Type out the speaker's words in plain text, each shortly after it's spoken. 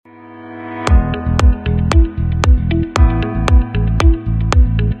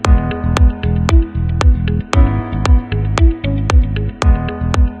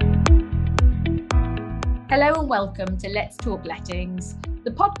welcome to Let's Talk Lettings,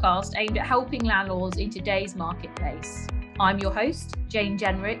 the podcast aimed at helping landlords in today's marketplace. I'm your host, Jane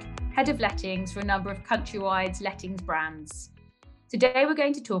Jenrick, Head of Lettings for a number of Countrywide's lettings brands. Today we're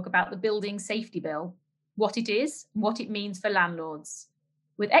going to talk about the Building Safety Bill, what it is and what it means for landlords,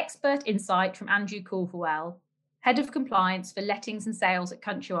 with expert insight from Andrew Calverwell, Head of Compliance for Lettings and Sales at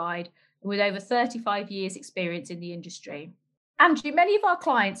Countrywide, and with over 35 years' experience in the industry. Andrew, many of our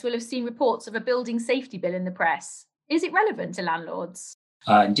clients will have seen reports of a building safety bill in the press. Is it relevant to landlords?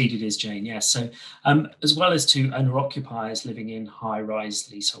 Indeed it is, Jane, yes. So as well as to owner-occupiers living in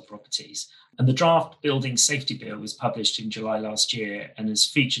high-rise leasehold properties. And the draft Building Safety Bill was published in July last year and has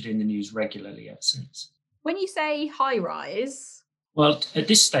featured in the news regularly ever since. When you say high-rise... Well, at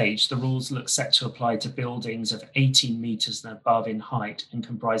this stage, the rules look set to apply to buildings of 18 metres and above in height and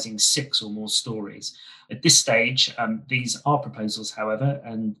comprising 6 or more stories. At this stage, these are proposals, however,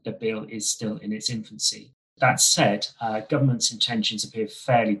 and the bill is still in its infancy. That said, government's intentions appear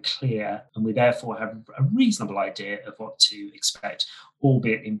fairly clear, and we therefore have a reasonable idea of what to expect,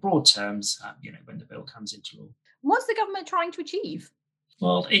 albeit in broad terms, when the bill comes into law. What's the government trying to achieve?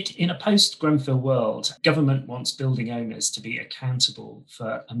 Well, in a post-Grenfell world, government wants building owners to be accountable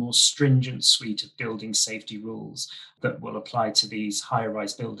for a more stringent suite of building safety rules that will apply to these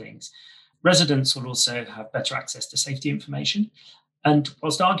high-rise buildings. Residents will also have better access to safety information. And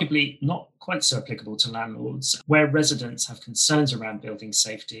whilst arguably not quite so applicable to landlords, where residents have concerns around building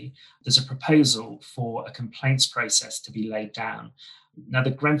safety, there's a proposal for a complaints process to be laid down. Now,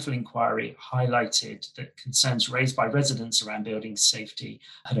 the Grenfell inquiry highlighted that concerns raised by residents around building safety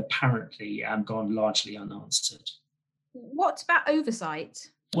had apparently gone largely unanswered. What about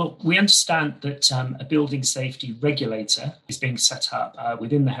oversight? Well, we understand that a building safety regulator is being set up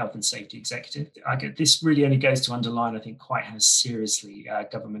within the Health and Safety Executive. This really only goes to underline, I think, quite how seriously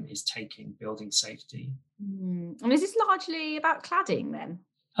government is taking building safety. And is this largely about cladding then?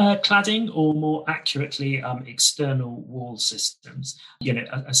 Cladding, or more accurately, external wall systems,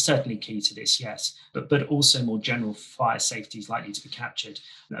 are certainly key to this, yes, but also more general fire safety is likely to be captured.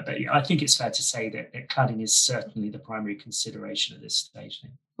 But I think it's fair to say that cladding is certainly the primary consideration at this stage.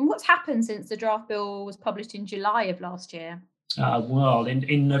 And what's happened since the draft bill was published in July of last year?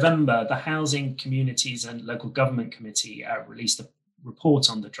 In November, the Housing, Communities and Local Government Committee released a report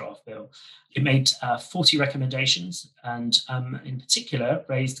on the draft bill. It made 40 recommendations and in particular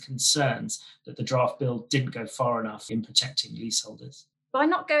raised concerns that the draft bill didn't go far enough in protecting leaseholders. By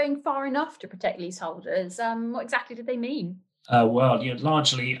not going far enough to protect leaseholders, what exactly did they mean?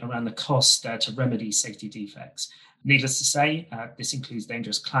 Largely around the cost to remedy safety defects. Needless to say, this includes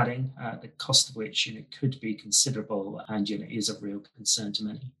dangerous cladding, the cost of which could be considerable and is of real concern to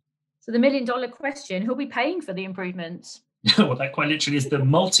many. So the million-dollar question, who'll be paying for the improvements? Well, that quite literally is the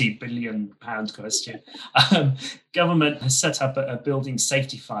multi-billion-pound question. Government has set up a building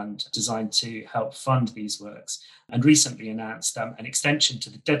safety fund designed to help fund these works and recently announced an extension to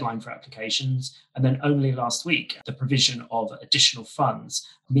the deadline for applications, and then only last week the provision of additional funds,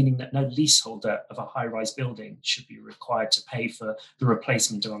 meaning that no leaseholder of a high-rise building should be required to pay for the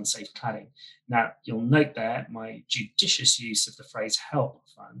replacement of unsafe cladding. Now, you'll note there my judicious use of the phrase help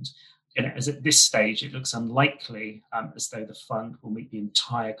fund. As at this stage, it looks unlikely as though the fund will meet the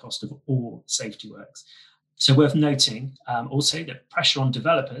entire cost of all safety works. So worth noting also that pressure on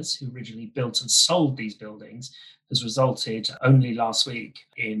developers who originally built and sold these buildings has resulted only last week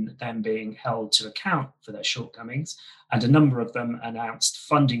in them being held to account for their shortcomings, and a number of them announced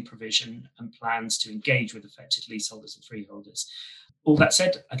funding provision and plans to engage with affected leaseholders and freeholders. All that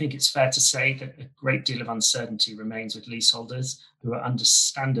said, I think it's fair to say that a great deal of uncertainty remains with leaseholders who are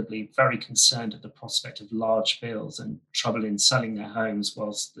understandably very concerned at the prospect of large bills and trouble in selling their homes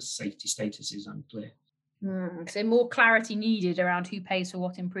whilst the safety status is unclear. So more clarity needed around who pays for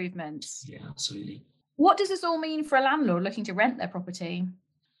what improvements. Yeah, absolutely. What does this all mean for a landlord looking to rent their property?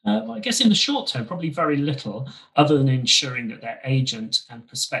 I guess in the short term, probably very little, other than ensuring that their agent and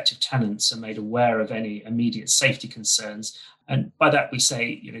prospective tenants are made aware of any immediate safety concerns. And by that we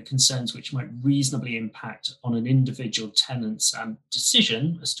say, concerns which might reasonably impact on an individual tenant's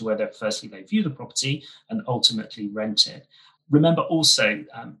decision as to whether, firstly, they view the property and ultimately rent it. Remember also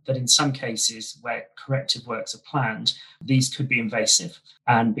that in some cases where corrective works are planned, these could be invasive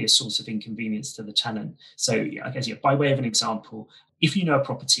and be a source of inconvenience to the tenant. So I guess by way of an example, if you know a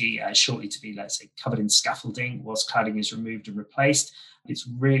property shortly to be, let's say, covered in scaffolding whilst cladding is removed and replaced, it's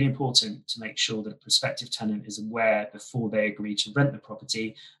really important to make sure that a prospective tenant is aware before they agree to rent the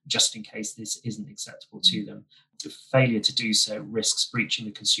property, just in case this isn't acceptable to them. The failure to do so risks breaching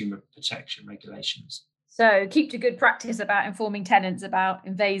the consumer protection regulations. So keep to good practice about informing tenants about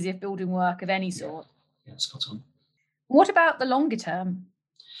invasive building work of any sort. spot on. What about the longer term?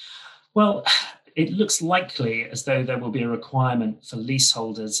 Well, it looks likely as though there will be a requirement for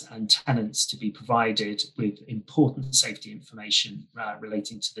leaseholders and tenants to be provided with important safety information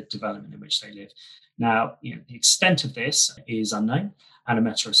relating to the development in which they live. Now, the extent of this is unknown and a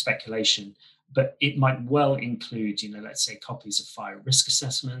matter of speculation, but it might well include, let's say, copies of fire risk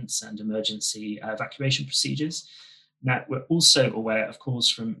assessments and emergency evacuation procedures. Now, we're also aware, of course,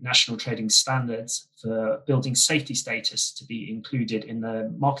 from national trading standards for building safety status to be included in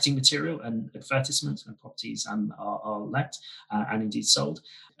the marketing material and advertisements when properties are let and indeed sold.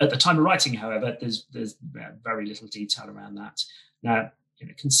 At the time of writing, however, there's very little detail around that. Now,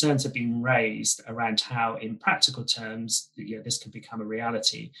 concerns have been raised around how, in practical terms, this can become a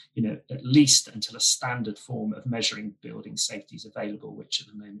reality, at least until a standard form of measuring building safety is available, which at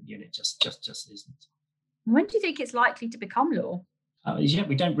the moment, just isn't. When do you think it's likely to become law?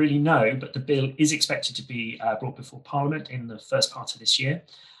 We don't really know, but the bill is expected to be brought before Parliament in the first part of this year.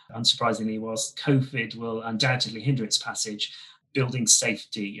 Unsurprisingly, whilst COVID will undoubtedly hinder its passage, building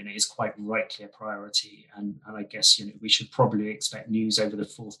safety is quite rightly a priority. And I guess we should probably expect news over the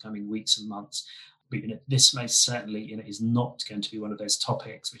forthcoming weeks and months. But this most certainly is not going to be one of those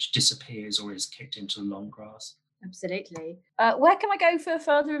topics which disappears or is kicked into the long grass. Absolutely. Where can I go for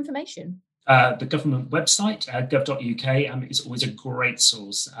further information? The government website, gov.uk, is always a great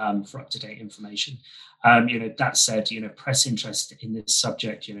source for up-to-date information. That said, press interest in this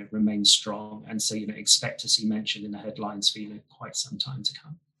subject, remains strong. And so, expect to see mention in the headlines for, quite some time to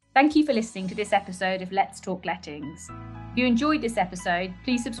come. Thank you for listening to this episode of Let's Talk Lettings. If you enjoyed this episode,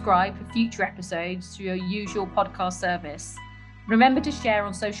 please subscribe for future episodes through your usual podcast service. Remember to share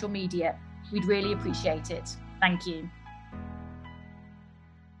on social media. We'd really appreciate it. Thank you.